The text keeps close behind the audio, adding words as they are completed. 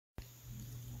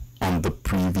the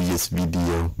previous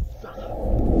video.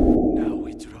 Now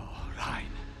we draw a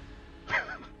line.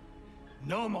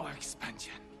 No more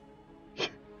expansion.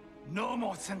 No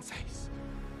more senseis.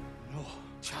 No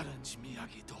challenge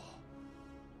Miyagi-Do. Do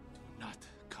not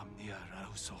come near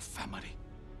Rauso family.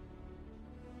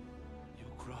 You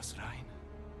cross line.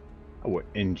 I will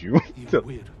end you. You will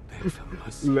beg for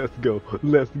mercy. Let's go.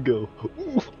 Let's go.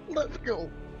 Ooh, let's go.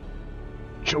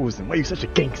 Chosen, why are you such a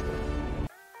gangster?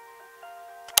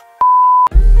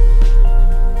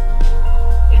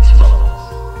 It's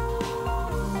false.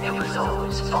 It was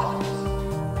always false.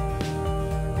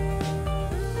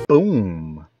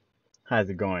 Boom. How's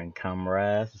it going,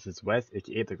 comrades? This is Wes,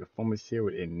 aka the Performance here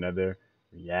with another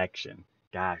reaction.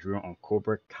 Guys, we're on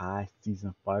Cobra Kai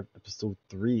Season 5, Episode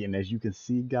 3, and as you can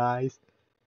see, guys,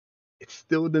 it's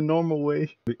still the normal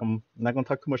way. I'm not going to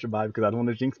talk too much about it because I don't want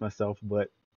to jinx myself,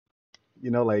 but,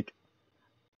 you know, like,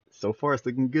 so far it's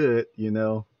looking good, you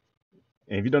know.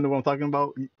 And if you don't know what I'm talking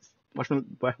about, watch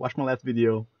my last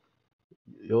video.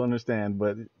 You'll understand,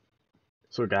 but,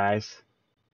 so guys,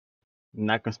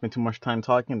 not going to spend too much time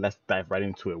talking. Let's dive right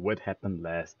into it. What happened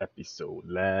last episode?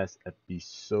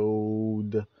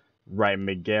 Right,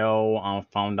 Miguel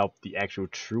found out the actual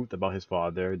truth about his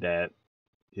father, that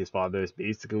his father is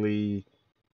basically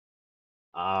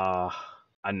a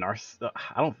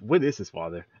narcissist. What is his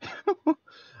father?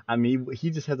 I mean, he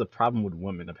just has a problem with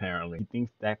women, apparently. He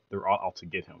thinks that they're all out to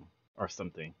get him or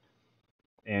something.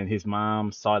 And his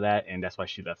mom saw that, and that's why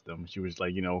she left him. She was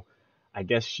like, you know, I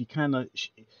guess she kind of,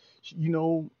 you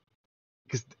know,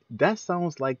 because that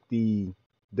sounds like the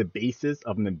basis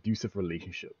of an abusive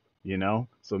relationship. You know,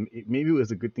 so maybe it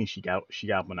was a good thing she got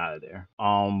one out of there.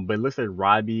 But it looks like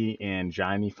Robbie and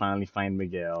Johnny finally find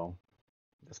Miguel.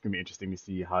 That's gonna be interesting to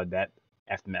see how that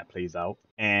aftermath plays out.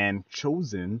 And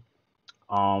Chosen,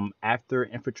 after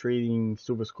infiltrating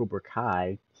Silver's Cobra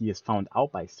Kai, he is found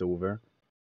out by Silver,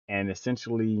 and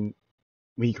essentially,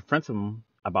 when he confronts him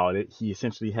about it, he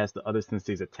essentially has the other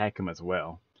senseis attack him as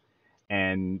well.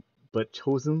 But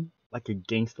Chosen, like a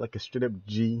gangster, like a straight up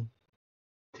G,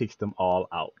 takes them all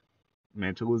out.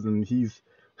 Man, Chosen, he's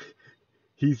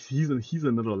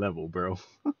another level, bro.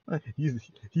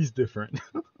 he's different.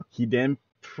 He then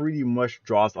pretty much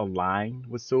draws a line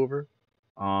with Silver.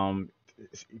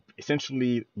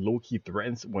 Essentially low-key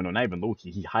threatens, well, no, not even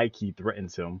low-key, he high-key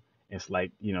threatens him. It's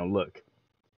like, you know, look,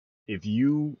 if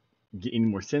you get any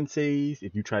more senseis,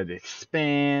 if you try to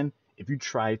expand, if you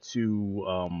try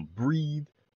to breathe,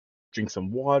 drink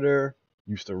some water,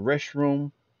 use the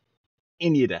restroom,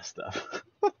 any of that stuff,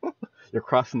 you're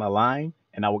crossing the line,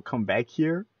 and I will come back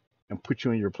here and put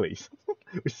you in your place.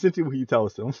 Which is essentially what he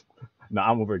tells him. No,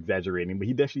 I'm over exaggerating, but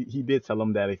he did tell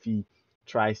him that if he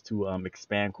tries to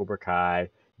expand Cobra Kai,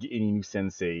 get any new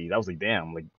sensei, I was like,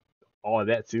 damn, like all of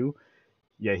that too.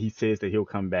 Yeah, he says that he'll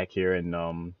come back here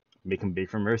and make him beg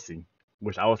for mercy.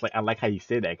 Which I was like, I like how you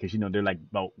said that, because you know they're like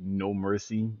about no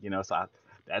mercy, you know. So I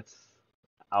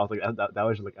was like, that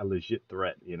was like a legit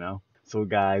threat, you know. So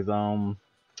guys,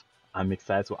 I'm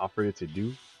excited to offer it to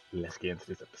do. Let's get into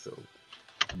this episode.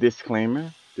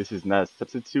 Disclaimer, this is not a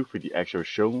substitute for the actual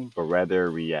show, but rather a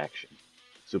reaction.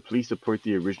 So please support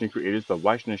the original creators by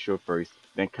watching the show first,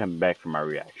 then come back for my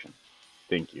reaction.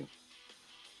 Thank you.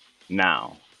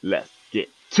 Now, let's get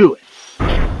to it!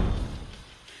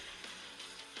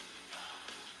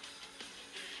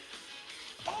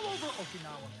 All over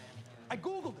Okinawa, man. I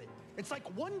googled it. It's like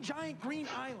one giant green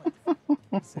island.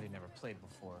 Said he never played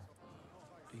before.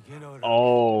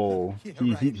 Oh,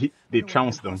 Yeah, they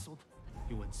trounced them.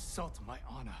 You insult my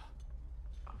honor.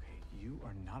 Okay, you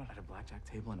are not at a blackjack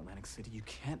table in Atlantic City. You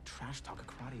can't trash talk a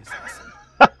karate assassin.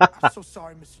 I'm so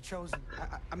sorry, Mr. Chosen.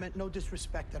 I meant no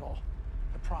disrespect at all.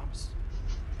 I promise.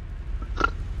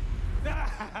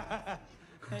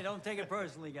 Hey, don't take it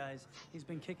personally, guys. He's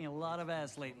been kicking a lot of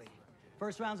ass lately.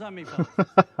 First round's on me, fellas.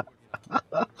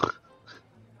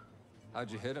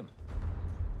 How'd you hit him?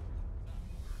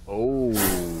 Oh,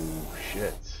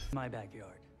 shit. My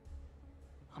backyard.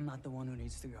 I'm not the one who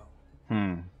needs to go.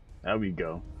 There we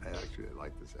go. I actually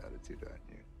like this attitude on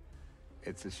you.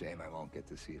 It's a shame I won't get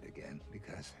to see it again,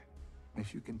 because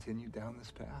if you continue down this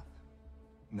path,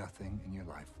 nothing in your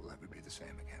life will ever be the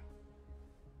same again.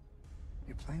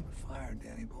 You're playing with fire,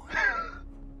 Danny boy.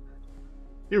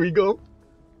 Here we go.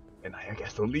 And I am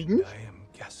gasoline. I am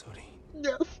gasoline.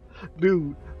 Yes,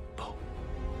 dude.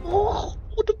 Oh,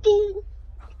 what the boom?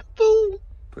 Boom.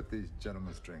 Put these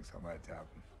gentlemen's drinks on my tab.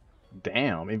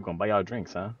 Damn, even gonna buy y'all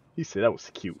drinks, huh? He said that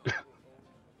was cute.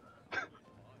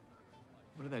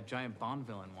 What did that giant Bond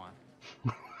villain want?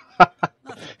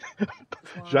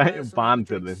 Giant Bond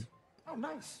villain. Oh,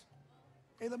 nice.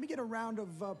 Hey, let me get a round of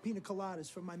pina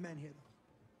coladas for my men here.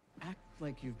 Act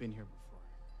like you've been here before.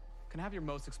 Can I have your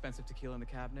most expensive tequila in the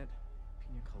cabinet?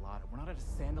 Pina colada. We're not at a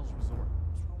Sandals resort.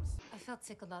 What's wrong with... I felt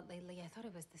sick a lot lately. I thought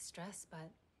it was the stress, but...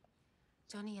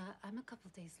 Johnny, I'm a couple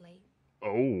days late.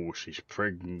 Oh, she's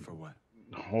pregnant. For what?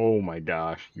 Oh my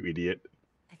gosh, you idiot.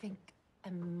 I think I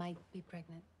might be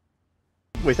pregnant.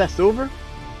 Wait, is that Silver?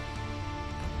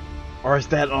 Or is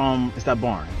that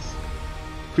Barnes?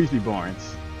 Please be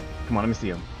Barnes. Come on, let me see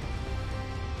him.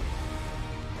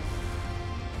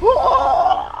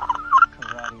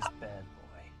 Karate's bad,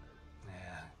 boy.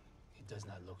 Yeah, he does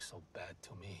not look so bad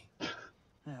to me.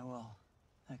 Yeah, well,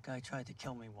 that guy tried to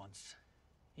kill me once.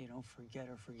 You don't forget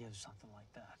or forgive something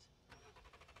like that.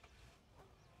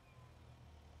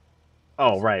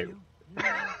 Oh, right.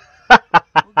 Well,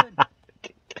 good.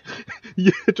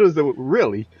 You chose the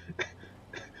really?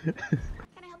 Can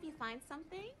I help you find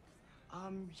something?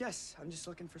 Yes. I'm just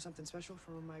looking for something special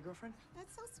for my girlfriend.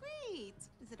 That's so sweet.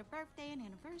 Is it a birthday, an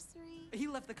anniversary? He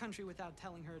left the country without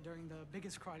telling her during the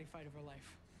biggest karate fight of her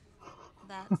life.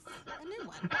 That's a new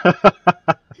one.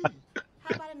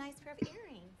 How about a nice pair of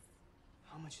earrings?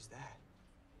 How much is that?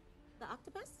 The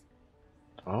octopus?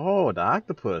 Oh, the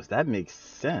octopus. That makes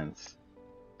sense.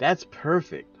 That's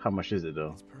perfect. How much is it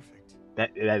though? It's perfect.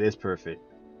 That is perfect.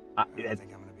 I don't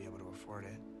think I'm gonna be able to afford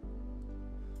it.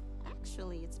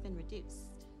 Actually, it's been reduced.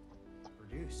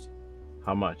 Reduced.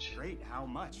 How much? Great. How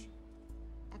much?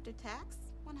 After tax,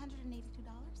 $182.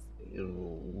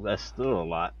 Ew, that's still a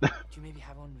lot. Do you maybe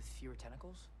have one with fewer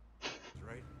tentacles?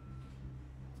 Right?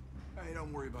 Hey,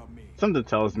 don't worry about me. Something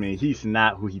tells me he's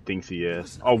not who he thinks he is.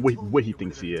 Listen, Or I've what told he you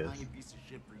thinks you're he a is. tiny piece of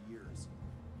shit for years.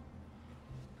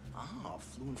 Ah,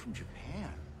 flew in from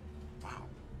Japan. Wow,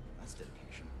 that's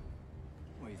dedication.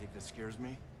 Why, you think that scares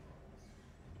me?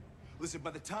 Listen,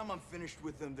 by the time I'm finished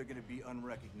with them, they're gonna be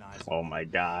unrecognizable. Oh my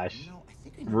gosh. You know, I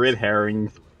think I know Red something.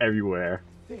 herrings everywhere.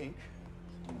 I think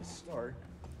I'm gonna start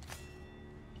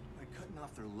by cutting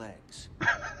off their legs. It's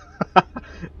You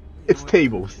know what?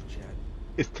 tables. Chad,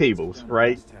 It's tables, down to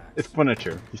right? brass tacks. It's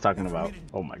furniture he's talking And for me about.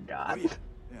 to- Oh my Oh, god. yeah.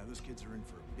 Yeah, those kids are in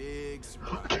for a big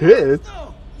surprise. Kids?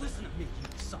 No! Listen to me, you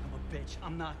son of a bitch.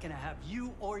 I'm not gonna have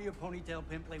you or your ponytail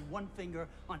pimp lay one finger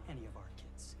on any of our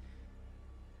kids.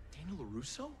 Daniel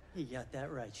LaRusso? You got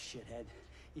that right, shithead.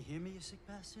 You hear me, you sick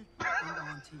bastard? I'm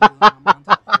on to you, and I'm on to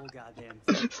the whole goddamn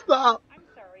thing. Stop. I'm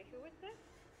sorry, who is this?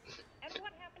 And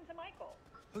what happened to Michael?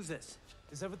 Who's this?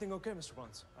 Is everything okay, Mr.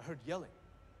 Barnes? I heard yelling.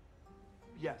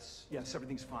 Yes,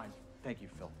 everything's fine. Thank you,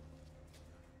 Phil.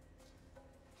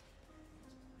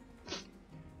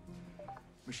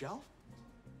 Michelle?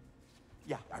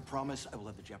 Yeah, I promise I will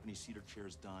have the Japanese cedar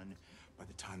chairs done by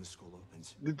the time the school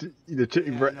opens.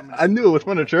 I knew it was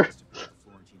furniture.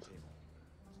 Florentine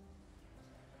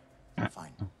table.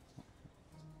 Fine.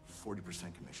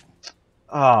 40% commission.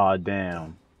 Oh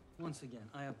damn. Once again,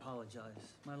 I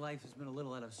apologize. My life has been a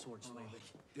little out of sorts lately.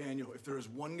 Daniel, if there is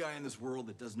one guy in this world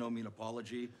that does not owe me an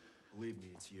apology, believe me,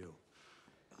 it's you.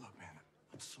 Look, man,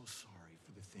 I'm so sorry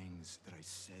for the things that I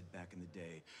said back in the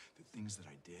day, the things that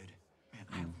I did. Man,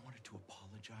 I wanted to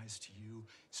apologize to you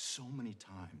so many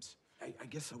times. I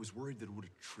guess I was worried that it would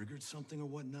have triggered something or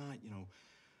whatnot, you know.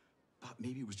 Thought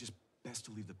maybe it was just best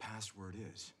to leave the past where it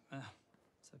is.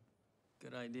 It's a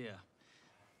good idea.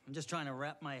 I'm just trying to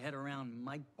wrap my head around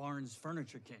Mike Barnes'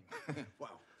 Furniture King.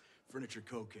 Wow, Furniture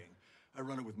Co-King. I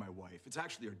run it with my wife. It's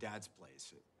actually her dad's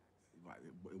place.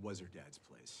 It was her dad's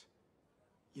place.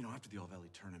 You know, after the All Valley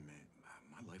tournament,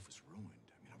 my life was ruined.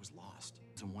 I mean, I was lost.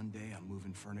 So one day I'm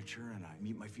moving furniture and I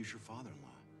meet my future father-in-law.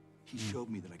 He showed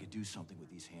me that I could do something with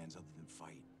these hands other than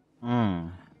fight. I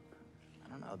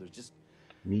don't know, there's just...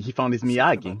 He found his something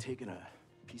Miyagi. about taking a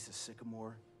piece of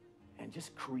sycamore and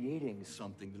just creating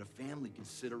something that a family can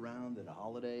sit around at a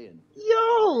holiday and...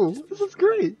 Yo, this is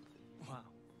great. Wow.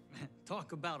 Man,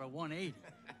 talk about a 180.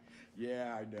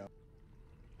 Yeah, I know.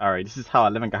 Alright, this is how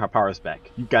 11 got her powers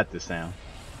back. You got this, Sam.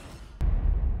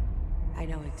 I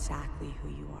know exactly who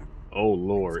you are. Oh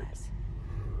lord. Princess.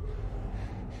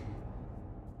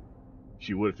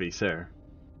 She would face her.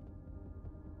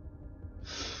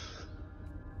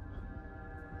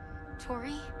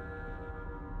 Tori?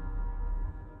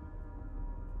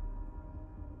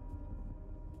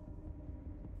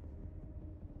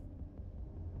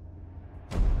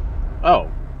 Oh,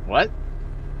 what?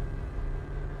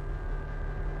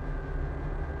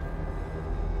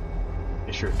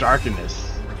 It's your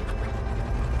darkness.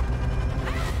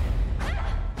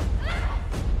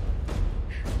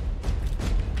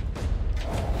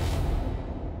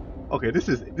 Okay, this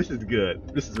is good.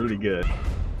 This is really good. Hey,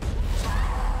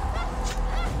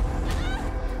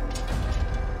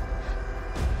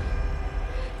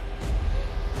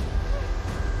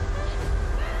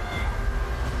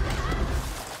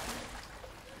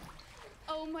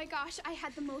 gosh, I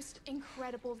had the most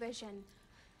incredible vision.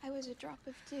 I was a drop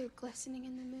of dew glistening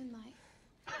in the moonlight.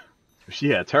 She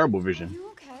had terrible vision. Are you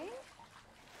okay?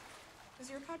 Was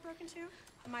your pod broken too?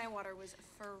 My water was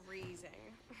freezing.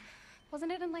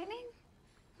 Wasn't it enlightening?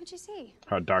 What'd you see?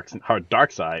 Her dark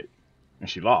side, and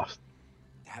she lost.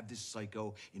 To have this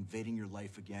psycho invading your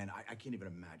life again, I can't even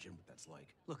imagine what that's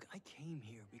like. Look, I came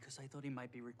here because I thought he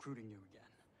might be recruiting you again.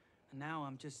 And now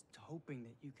I'm just hoping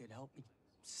that you could help me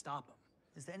stop him.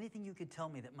 Is there anything you could tell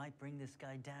me that might bring this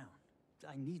guy down?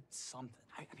 I need something.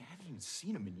 I mean, I haven't even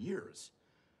seen him in years.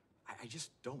 I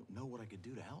just don't know what I could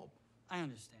do to help. I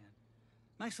understand.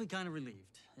 I'm actually kind of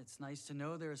relieved. It's nice to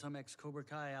know there are some ex-Cobra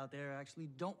Kai out there who actually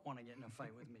don't want to get in a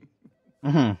fight with me.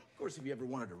 Mm-hmm. Of course, if you ever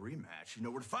wanted a rematch, you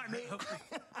know where to find me.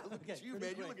 Look at you,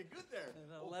 man. You're looking good there.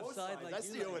 Left both side sides. like I you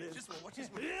see how like it it. is. Just watch this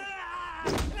one.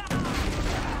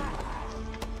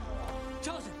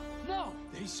 Chosen, no!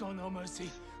 They show no mercy.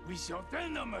 We show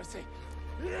them no mercy.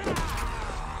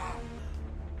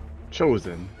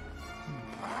 Chosen.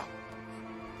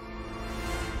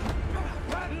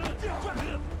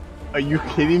 Are you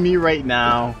kidding me right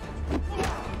now?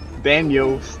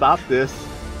 Daniel, stop this.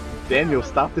 Daniel,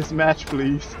 stop this match,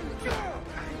 please.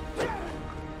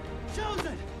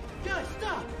 Chosen! Guys,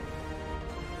 stop!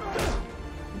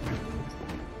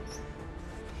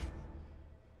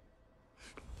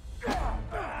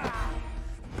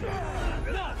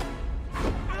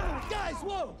 Guys,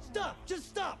 whoa! Stop! Just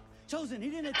stop! Chosen, he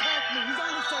didn't attack me. He's on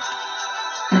the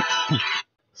side.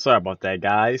 Sorry about that,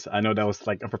 guys. I know that was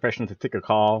like unprofessional to take a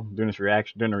call during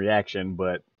the reaction,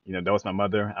 but you know that was my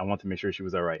mother. I want to make sure she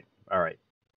was all right. All right,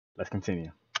 let's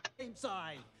continue. Same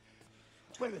side.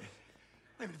 Wait a minute.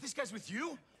 Wait a minute. This guy's with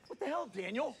you? What the hell,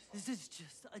 Daniel? This is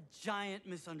just a giant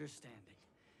misunderstanding.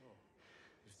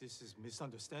 If this is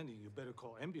misunderstanding, you better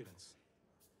call ambulance.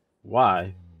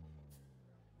 Why?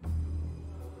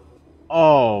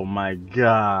 Oh my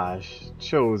gosh,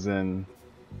 Chosen.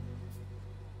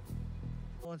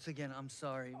 Once again, I'm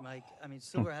sorry, Mike. I mean,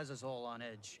 Silver has us all on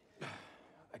edge.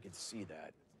 I could see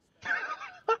that.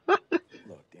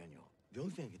 Look, Daniel, the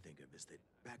only thing I can think of is that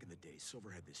back in the day, Silver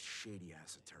had this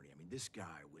shady-ass attorney. I mean, this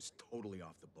guy was totally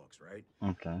off the books, right?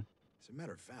 Okay. As a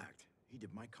matter of fact, he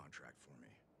did my contract for me.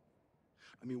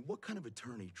 I mean, what kind of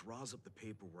attorney draws up the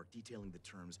paperwork detailing the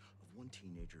terms of one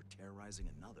teenager terrorizing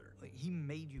another? Wait, he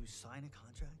made you sign a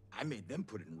contract? I made them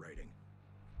put it in writing.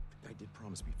 The guy did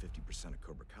promise me 50% of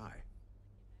Cobra Kai.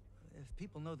 If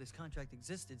people know this contract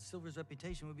existed, Silver's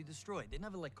reputation would be destroyed. They'd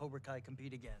never let Cobra Kai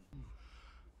compete again.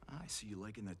 I see you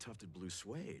liking that tufted blue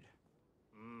suede.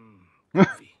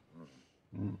 Coffee.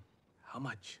 How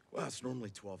much? Well, it's normally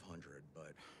 $1,200,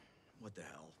 but what the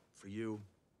hell? For you,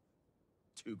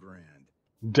 $2,000.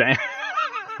 Damn.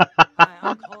 Hi,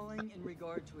 I'm calling in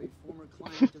regard to a former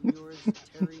client of yours,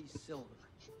 Terry Silver.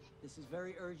 This is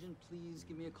very urgent. Please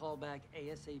give me a call back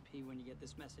ASAP when you get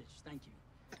this message. Thank you.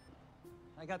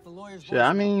 I got the lawyer's voice. Yeah,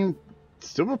 I mean,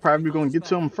 Silver probably gonna get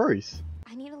to him first.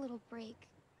 I need a little break.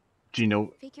 Do you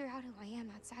know? Figure out who I am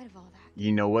outside of all that.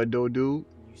 You know what, though, dude?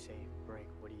 When you say break,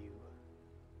 what do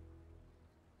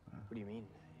you mean?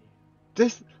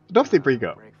 Just don't say break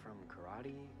up. Break from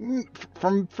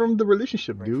karate? From the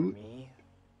relationship, Break dude. from me?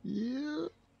 Yeah.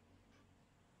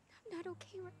 I'm not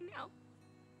okay right now.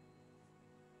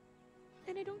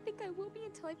 And I don't think I will be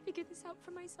until I figure this out for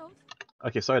myself.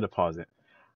 Okay, sorry to pause it.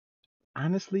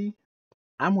 Honestly,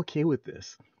 I'm okay with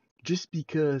this. Just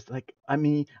because, like, I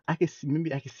mean, I can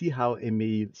see how it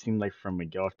may seem like from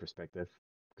Miguel's perspective.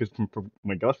 Because from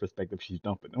Miguel's perspective, she's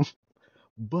dumping him.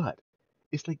 But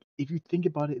it's like, if you think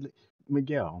about it, like,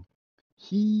 Miguel,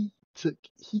 he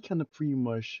kind of pretty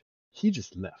much, he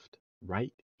just left,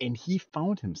 right? And he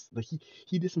found him, like,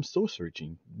 he did some soul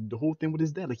searching. The whole thing with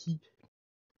his dad, like,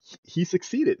 he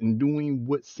succeeded in doing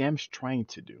what Sam's trying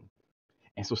to do.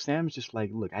 And so Sam's just like,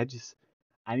 look,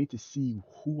 I need to see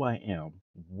who I am,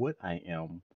 what I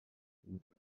am,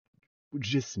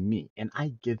 just me. And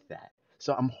I get that.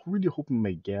 So I'm really hoping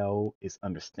Miguel is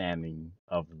understanding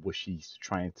of what she's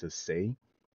trying to say,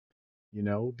 you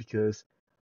know, because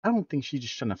I don't think she's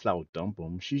just trying to flat out dump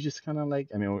him. She's just kind of like,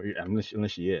 I mean,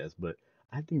 unless she is, but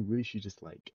I think really she's just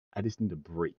like, I just need a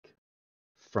break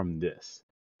from this,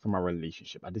 from our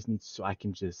relationship. I just need so I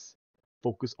can just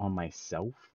focus on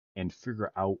myself and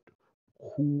figure out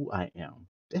who I am.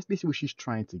 That's basically what she's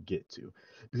trying to get to.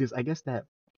 Because I guess that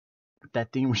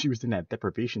thing when she was in that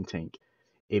deprivation tank,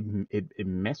 it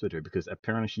messed with her because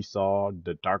apparently she saw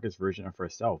the darkest version of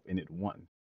herself and it won.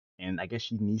 And I guess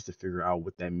she needs to figure out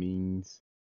what that means.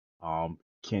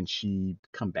 Can she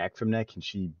come back from that?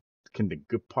 Can the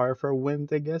good part of her win,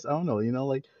 I guess? I don't know, you know,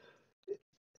 like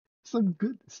some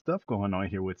good stuff going on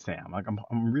here with Sam. Like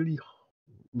I'm really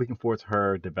looking forward to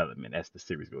her development as the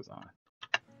series goes on.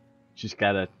 She's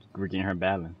gotta regain her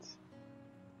balance.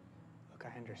 Look,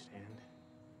 I understand.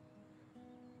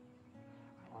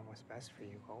 I want what's best for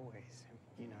you always.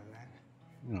 You know that.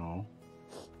 No.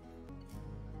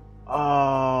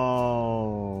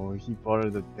 Oh, he bought her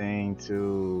the thing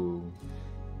too.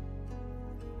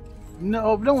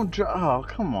 No, don't drop. Oh,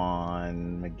 come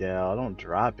on, Miguel. Don't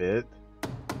drop it.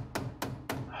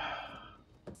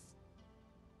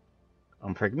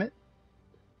 I'm pregnant?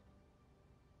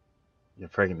 You're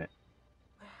pregnant.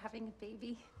 We're having a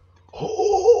baby.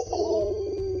 Oh,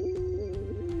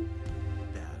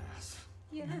 Badass.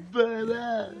 Yeah.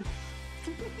 badass.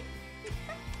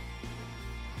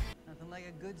 Nothing like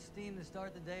a good steam to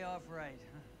start the day off right.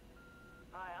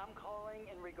 Hi, I'm calling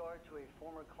in regard to a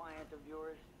former client of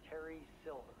yours, Terry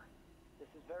Silver. This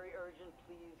is very urgent.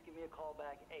 Please give me a call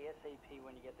back ASAP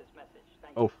when you get this message.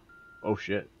 Thank you. Oh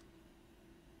shit.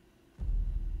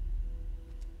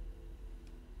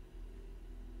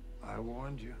 I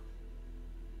warned you.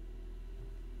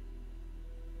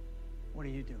 What are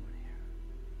you doing here?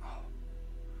 Oh.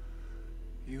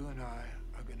 You and I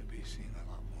are going to be seeing a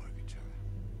lot more of each other.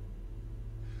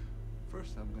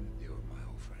 First, I'm going to deal with my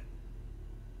old friend.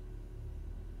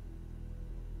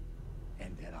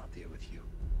 And then I'll deal with you.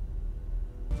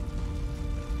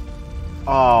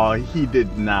 Oh, he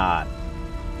did not.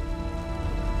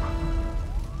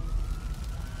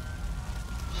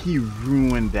 He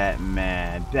ruined that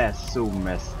man. That's so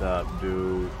messed up,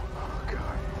 dude. Oh,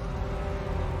 God.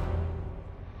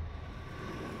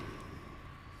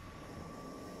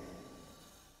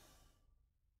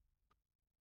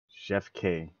 Chef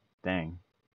K. Dang.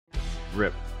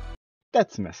 Rip.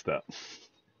 That's messed up.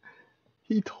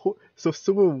 So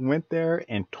Silver went there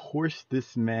and torched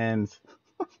this man's.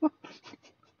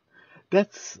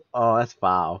 That's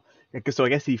foul. So I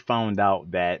guess he found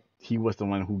out that he was the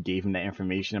one who gave him that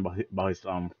information about his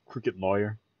crooked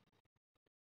lawyer.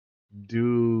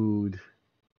 Dude,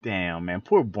 damn man,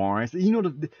 poor Barnes.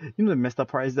 The messed up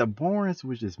part is that Barnes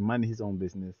was just minding his own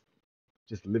business,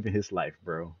 just living his life,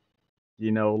 bro.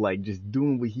 Like just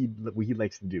doing what he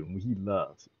likes to do, what he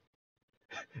loves.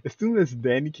 As soon as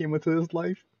Danny came into his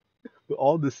life with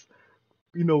all this,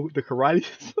 the karate,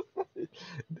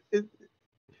 it,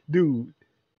 dude,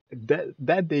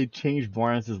 that day changed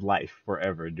Barnes' life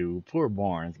forever, dude. Poor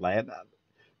Barnes, like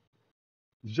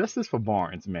justice for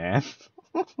Barnes, man.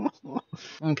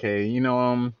 Okay,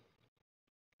 I'm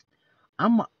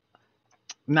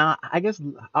now. I guess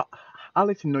I'd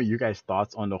like to know your guys'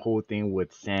 thoughts on the whole thing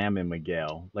with Sam and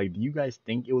Miguel. Like, do you guys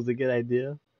think it was a good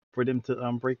idea for them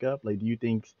to break up? Like, are you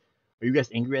guys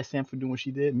angry at Sam for doing what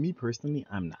she did? Me personally,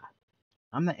 I'm not.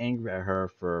 I'm not angry at her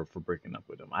for breaking up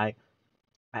with him. I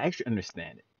actually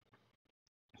understand it.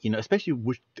 Especially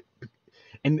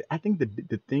and I think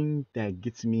the thing that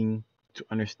gets me to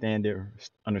understand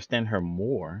her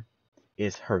more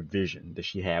is her vision that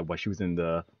she had while she was in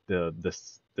the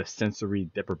sensory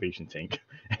deprivation tank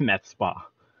in that spa.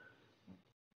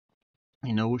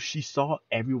 She saw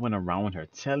everyone around her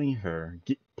telling her,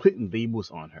 putting labels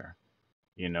on her.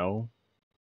 You know,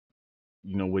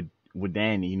 with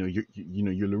Danny, you're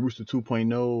LaRusso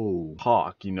 2.0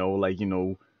 Hawk.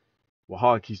 Well,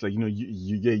 Hawk, he's like,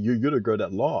 you're the girl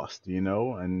that lost,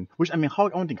 and which I mean,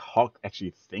 Hawk, I don't think Hawk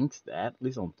actually thinks that. At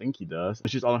least I don't think he does.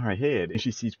 It's just all in her head, and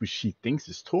she sees what she thinks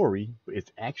is Tori, but it's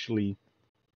actually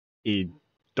a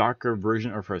darker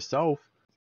version of herself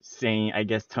saying, I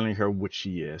guess, telling her what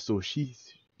she is. So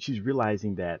she's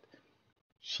realizing that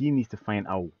she needs to find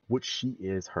out what she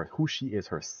is, who she is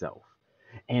herself.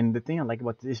 And the thing I like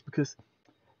about this is because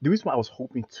the reason why I was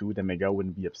hoping too that Miguel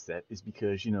wouldn't be upset is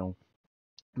because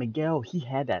Miguel, he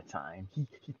had that time. He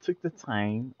took the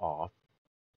time off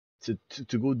to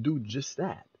go do just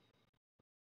that.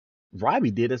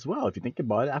 Robbie did as well. If you think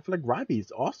about it, I feel like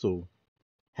Robbie's also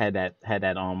had that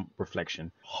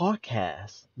reflection. Hawk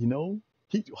has,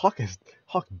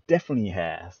 Hawk definitely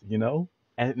has.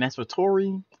 And as for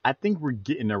Tori, I think we're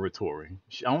getting there with Tori.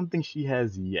 I don't think she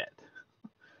has yet.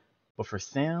 But for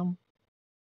Sam,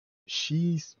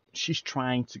 she's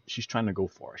trying to go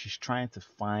for it. She's trying to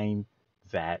find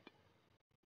that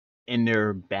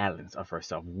inner balance of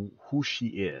herself, who she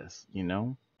is.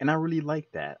 And I really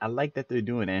like that. I like that they're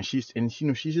doing it. And she's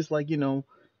just like,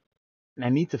 I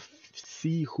need to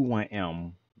see who I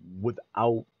am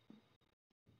without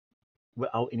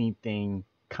anything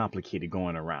complicated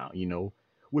going around.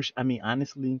 Which I mean,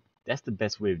 honestly, that's the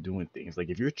best way of doing things. Like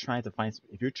if you're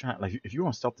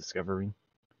on self-discovery,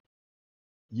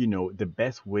 the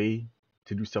best way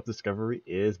to do self-discovery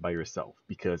is by yourself,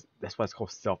 because that's why it's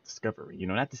called self-discovery. You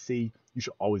know, not to say you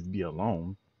should always be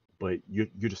alone, but you're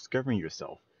discovering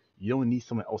yourself. You don't need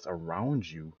someone else around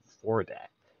you for that,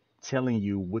 telling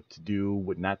you what to do,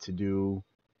 what not to do.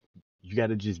 You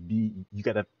gotta just be. You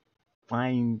gotta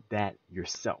find that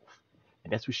yourself,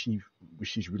 and that's what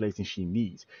she's realizing she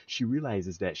needs. She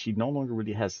realizes that she no longer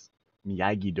really has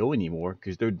Miyagi-Do anymore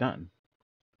because they're done.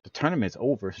 The tournament's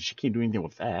over, so she can't do anything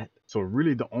with that. So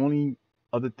really, the only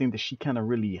other thing that she kind of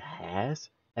really has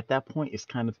at that point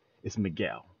is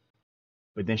Miguel.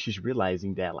 But then she's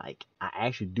realizing that, like, I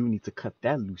actually do need to cut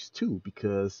that loose too,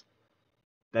 because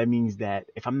that means that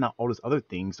if I'm not all those other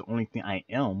things, the only thing I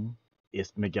am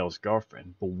is Miguel's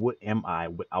girlfriend. But what am I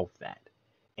without that?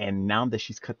 And now that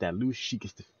she's cut that loose, she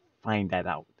gets to find that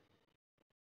out.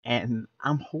 And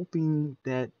I'm hoping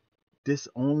that this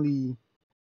only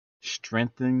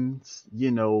strengthens,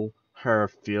 her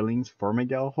feelings for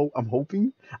Miguel. I'm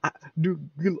hoping. I'm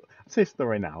saying something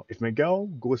right now. If Miguel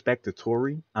goes back to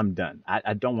Tori, I'm done.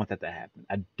 I don't want that to happen.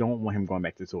 I don't want him going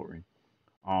back to Tori.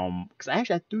 Because I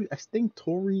think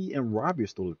Tori and Robbie are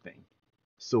still a thing.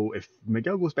 So if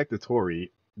Miguel goes back to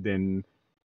Tori, then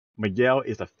Miguel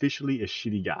is officially a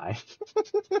shitty guy.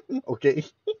 Okay?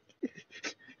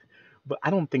 But I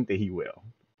don't think that he will.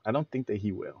 I don't think that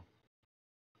he will.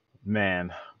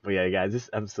 Man, but yeah, guys, this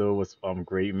episode was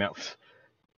great, man.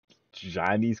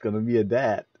 Johnny's gonna be a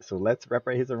dad, so let's wrap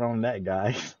our heads around that,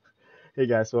 guys. Hey,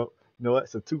 guys, so you know what?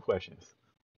 So 2 questions.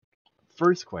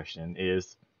 First question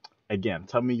is, again,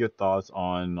 tell me your thoughts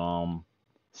on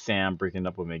Sam breaking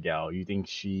up with Miguel. Do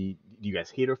you guys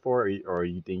hate her for it, or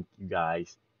you think you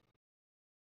guys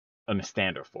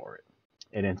understand her for it?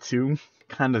 And then 2,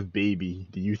 kind of baby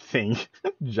do you think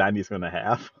Johnny's gonna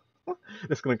have?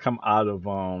 That's gonna come out of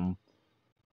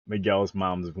Miguel's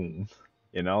mom's womb.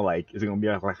 Like, is it gonna be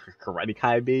like a Karate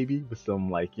Kai baby with some,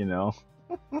 like,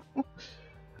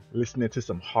 listening to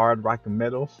some hard rock and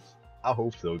metal? I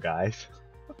hope so, guys.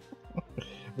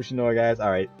 But you know what, guys?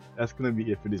 Alright, that's gonna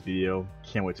be it for this video.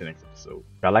 Can't wait till the next episode.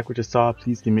 If you like what you saw,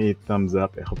 please give me a thumbs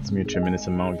up. It helps me a tremendous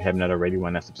amount. If you haven't already, why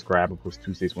not subscribe? I post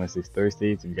Tuesdays, Wednesdays,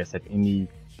 Thursdays. If you guys have any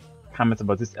comments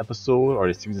about this episode or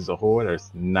the series as a whole that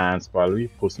is non-spoilery,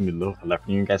 post them below. I love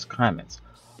hearing you guys' comments.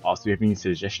 Also, if you have any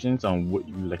suggestions on what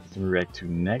you would like to react to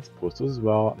next, post those as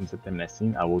well, and set them in that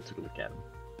scene. I will take a look at them.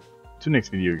 Till next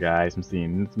video, guys, I'm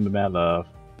seeing nothing but bad love.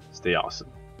 Stay awesome.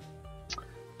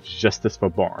 Justice for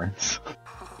Barnes.